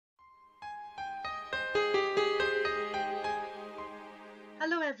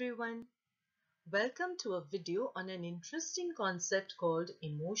everyone. Welcome to a video on an interesting concept called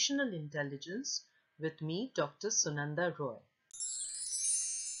emotional intelligence with me, Dr. Sunanda Roy.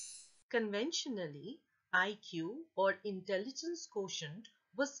 Conventionally, IQ or intelligence quotient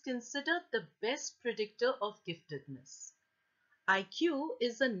was considered the best predictor of giftedness. IQ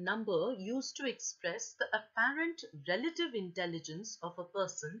is a number used to express the apparent relative intelligence of a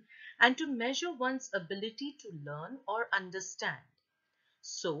person and to measure one's ability to learn or understand.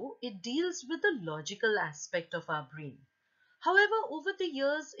 So, it deals with the logical aspect of our brain. However, over the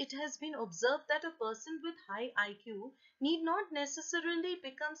years, it has been observed that a person with high IQ need not necessarily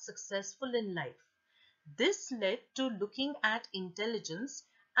become successful in life. This led to looking at intelligence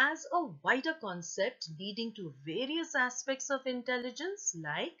as a wider concept leading to various aspects of intelligence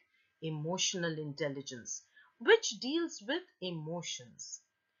like emotional intelligence, which deals with emotions.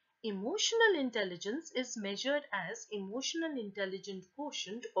 Emotional intelligence is measured as emotional intelligence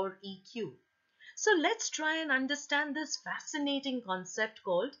quotient or EQ. So let's try and understand this fascinating concept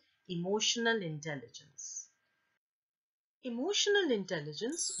called emotional intelligence. Emotional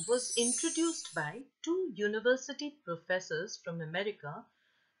intelligence was introduced by two university professors from America,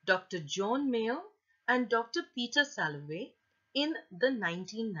 Dr. John Mayer and Dr. Peter Salovey, in the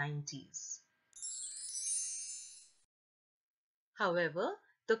 1990s. However,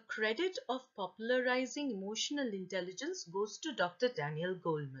 the credit of popularizing emotional intelligence goes to Dr. Daniel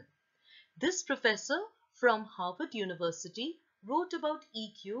Goleman. This professor from Harvard University wrote about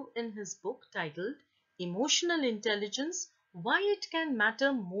EQ in his book titled Emotional Intelligence: Why It Can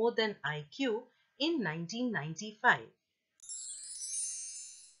Matter More Than IQ in 1995.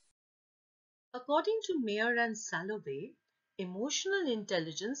 According to Mayer and Salovey, emotional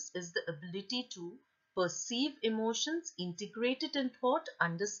intelligence is the ability to perceive emotions, integrate it in thought,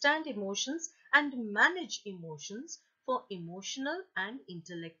 understand emotions, and manage emotions for emotional and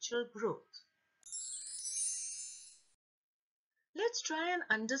intellectual growth. Let's try and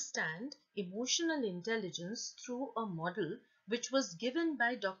understand emotional intelligence through a model which was given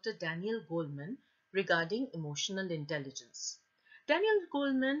by Dr. Daniel Goleman regarding emotional intelligence. Daniel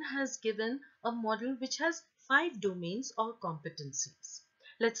Goleman has given a model which has 5 domains or competencies.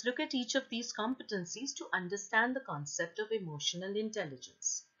 Let's look at each of these competencies to understand the concept of emotional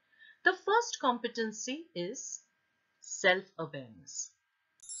intelligence. The first competency is self-awareness.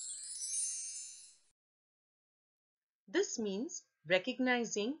 This means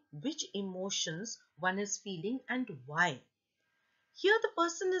recognizing which emotions one is feeling and why. Here the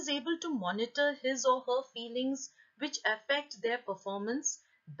person is able to monitor his or her feelings which affect their performance.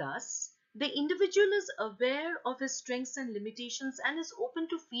 Thus, the individual is aware of his strengths and limitations and is open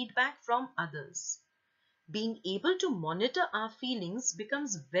to feedback from others. Being able to monitor our feelings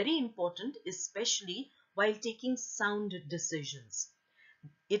becomes very important, especially while taking sound decisions.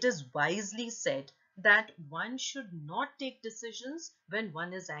 It is wisely said that one should not take decisions when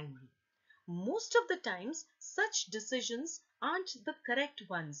one is angry. Most of the times, such decisions aren't the correct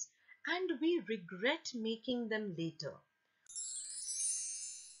ones and we regret making them later.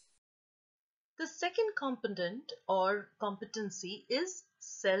 The second component or competency is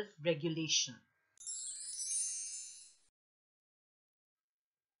self-regulation.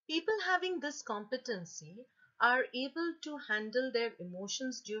 People having this competency are able to handle their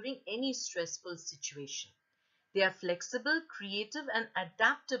emotions during any stressful situation. They are flexible, creative, and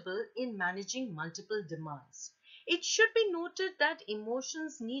adaptable in managing multiple demands. It should be noted that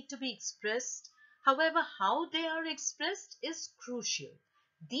emotions need to be expressed. However, how they are expressed is crucial.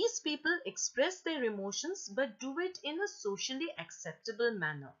 These people express their emotions but do it in a socially acceptable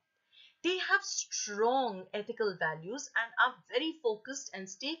manner. They have strong ethical values and are very focused and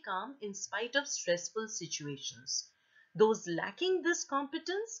stay calm in spite of stressful situations. Those lacking this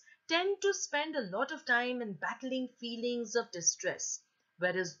competence tend to spend a lot of time in battling feelings of distress,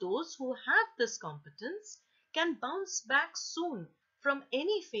 whereas those who have this competence can bounce back soon from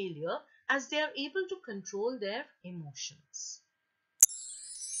any failure as they are able to control their emotions.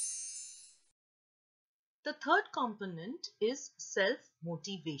 The third component is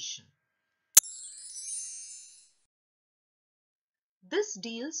self-motivation. This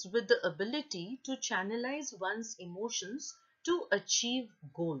deals with the ability to channelize one's emotions to achieve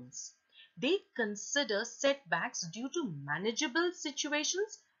goals. They consider setbacks due to manageable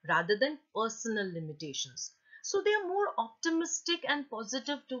situations rather than personal limitations. So they are more optimistic and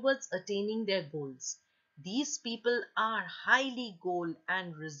positive towards attaining their goals. These people are highly goal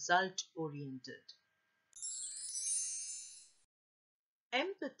and result oriented.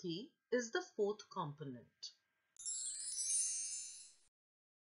 Empathy is the fourth component.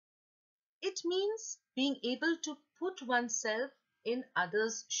 It means being able to put oneself in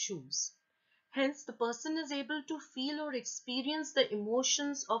others' shoes. Hence, the person is able to feel or experience the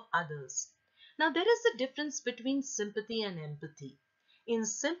emotions of others. Now, there is a difference between sympathy and empathy. In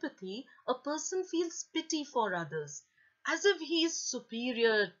sympathy, a person feels pity for others, as if he is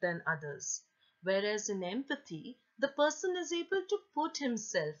superior than others. Whereas in empathy, the person is able to put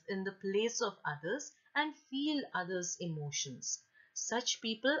himself in the place of others and feel others' emotions. Such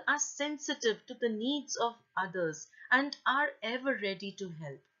people are sensitive to the needs of others and are ever ready to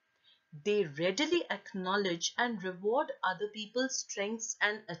help. They readily acknowledge and reward other people's strengths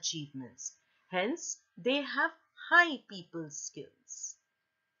and achievements. Hence, they have high people skills.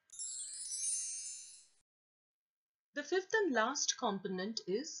 The fifth and last component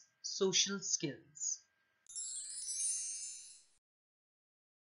is social skills.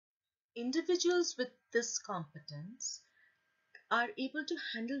 Individuals with this competence are able to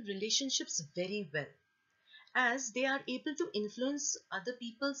handle relationships very well, as they are able to influence other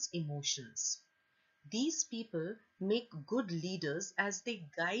people's emotions. These people make good leaders as they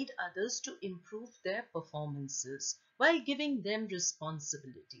guide others to improve their performances while giving them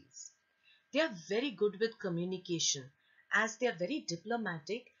responsibilities. They are very good with communication as they are very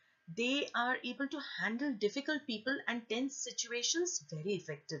diplomatic. They are able to handle difficult people and tense situations very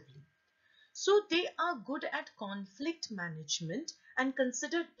effectively. So they are good at conflict management and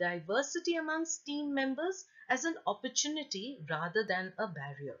consider diversity amongst team members as an opportunity rather than a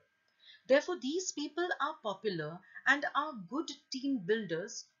barrier. Therefore, these people are popular and are good team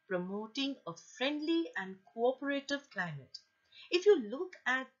builders, promoting a friendly and cooperative climate. If you look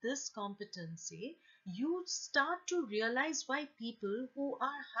at this competency, you start to realize why people who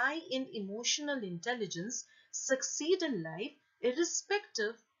are high in emotional intelligence succeed in life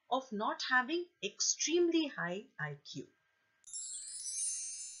irrespective of not having extremely high IQ.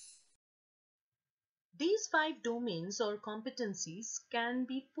 These five domains or competencies can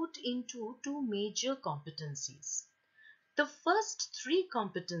be put into two major competencies. The first three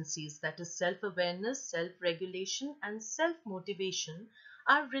competencies, that is self-awareness, self-regulation, and self-motivation,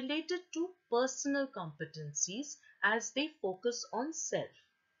 are related to personal competencies as they focus on self.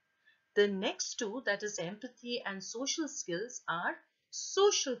 The next two, that is empathy and social skills, are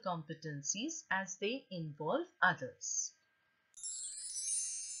social competencies as they involve others.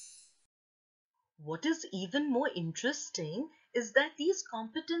 What is even more interesting is that these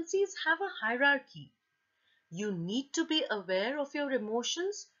competencies have a hierarchy. You need to be aware of your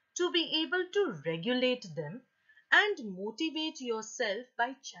emotions to be able to regulate them and motivate yourself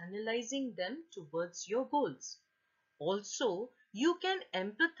by channelizing them towards your goals. Also, you can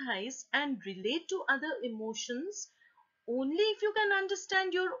empathize and relate to other emotions only if you can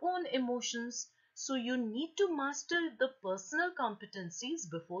understand your own emotions. So you need to master the personal competencies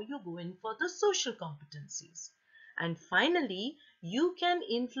before you go in for the social competencies. And finally, you can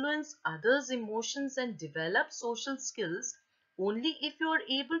influence others' emotions and develop social skills only if you are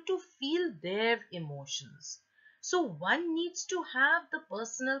able to feel their emotions. So one needs to have the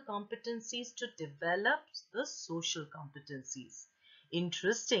personal competencies to develop the social competencies.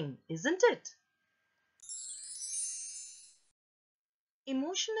 Interesting, isn't it?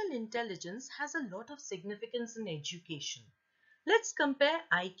 Emotional intelligence has a lot of significance in education. Let's compare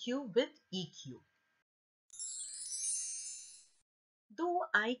IQ with EQ. Though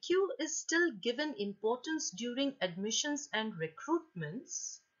IQ is still given importance during admissions and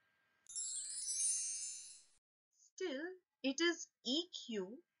recruitments, still it is EQ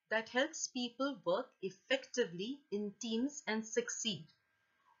that helps people work effectively in teams and succeed.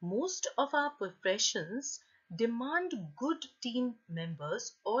 Most of our professions demand good team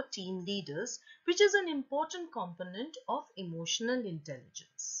members or team leaders, which is an important component of emotional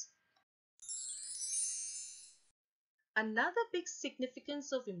intelligence. Another big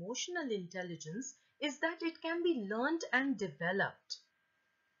significance of emotional intelligence is that it can be learned and developed,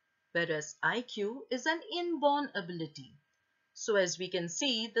 whereas IQ is an inborn ability. So as we can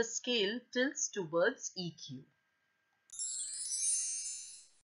see, the scale tilts towards EQ.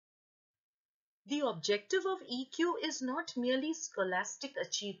 The objective of EQ is not merely scholastic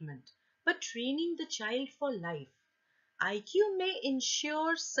achievement, but training the child for life. IQ may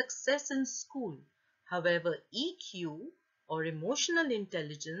ensure success in school. However, EQ or emotional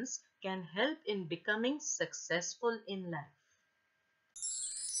intelligence can help in becoming successful in life.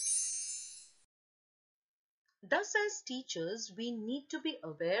 Thus, as teachers, we need to be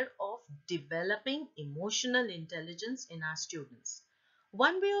aware of developing emotional intelligence in our students.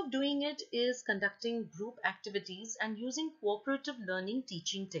 One way of doing it is conducting group activities and using cooperative learning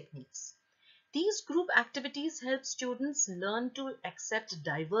teaching techniques. These group activities help students learn to accept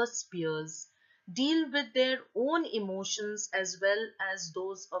diverse peers, deal with their own emotions as well as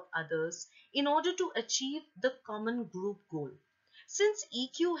those of others in order to achieve the common group goal. Since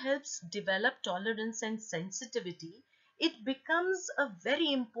EQ helps develop tolerance and sensitivity, it becomes a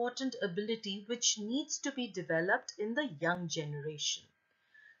very important ability which needs to be developed in the young generation.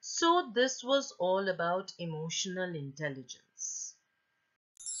 So this was all about emotional intelligence.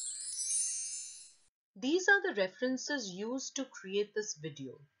 These are the references used to create this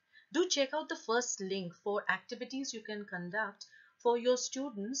video. Do check out the first link for activities you can conduct for your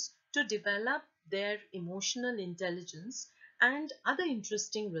students to develop their emotional intelligence and other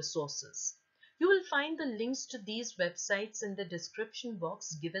interesting resources. You will find the links to these websites in the description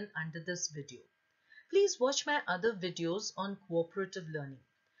box given under this video. Please watch my other videos on cooperative learning.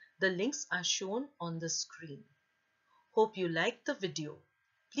 The links are shown on the screen. Hope you liked the video.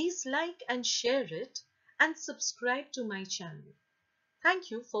 Please like and share it and subscribe to my channel.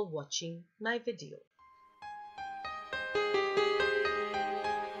 Thank you for watching my video.